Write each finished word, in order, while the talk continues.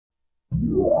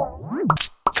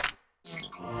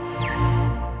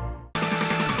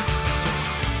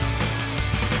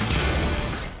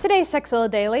Today's Tekzilla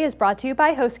Daily is brought to you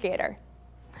by HostGator.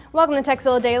 Welcome to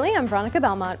Tekzilla Daily, I'm Veronica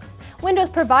Belmont.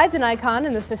 Windows provides an icon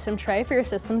in the system tray for your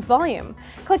system's volume.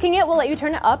 Clicking it will let you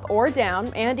turn it up or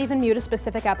down and even mute a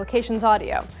specific application's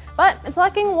audio. But it's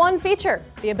lacking one feature,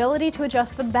 the ability to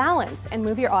adjust the balance and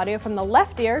move your audio from the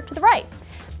left ear to the right.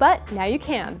 But now you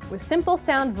can with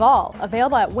SimpleSndVol,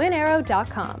 available at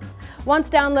winarrow.com. Once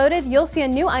downloaded, you'll see a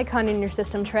new icon in your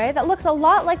system tray that looks a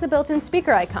lot like the built-in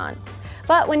speaker icon.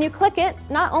 But when you click it,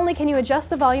 not only can you adjust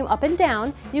the volume up and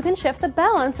down, you can shift the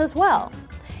balance as well.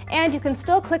 And you can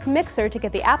still click Mixer to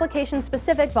get the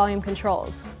application-specific volume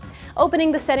controls.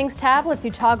 Opening the Settings tab lets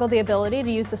you toggle the ability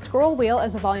to use the scroll wheel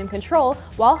as a volume control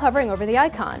while hovering over the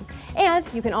icon. And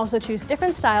you can also choose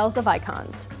different styles of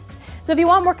icons. So if you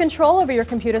want more control over your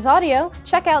computer's audio,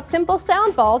 check out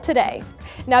SimpleSndVol today.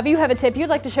 Now if you have a tip you'd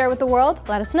like to share with the world,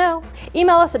 let us know.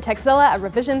 Email us at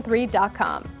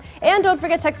tekzilla@revision3.com. And don't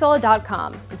forget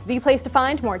Tekzilla.com. It's the place to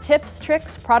find more tips,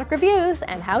 tricks, product reviews,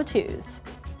 and how-tos.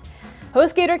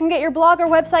 HostGator can get your blog or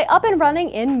website up and running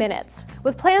in minutes.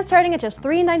 With plans starting at just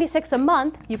 $3.96 a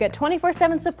month, you get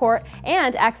 24/7 support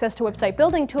and access to website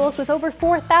building tools with over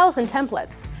 4,000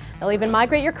 templates. They'll even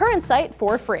migrate your current site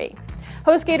for free.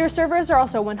 HostGator servers are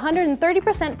also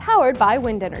 130% powered by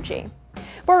wind energy.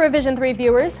 For Revision 3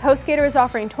 viewers, HostGator is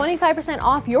offering 25%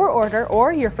 off your order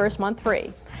or your first month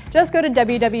free. Just go to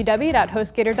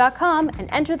www.hostgator.com and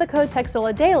enter the code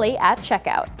Tekzilla Daily at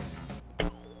checkout.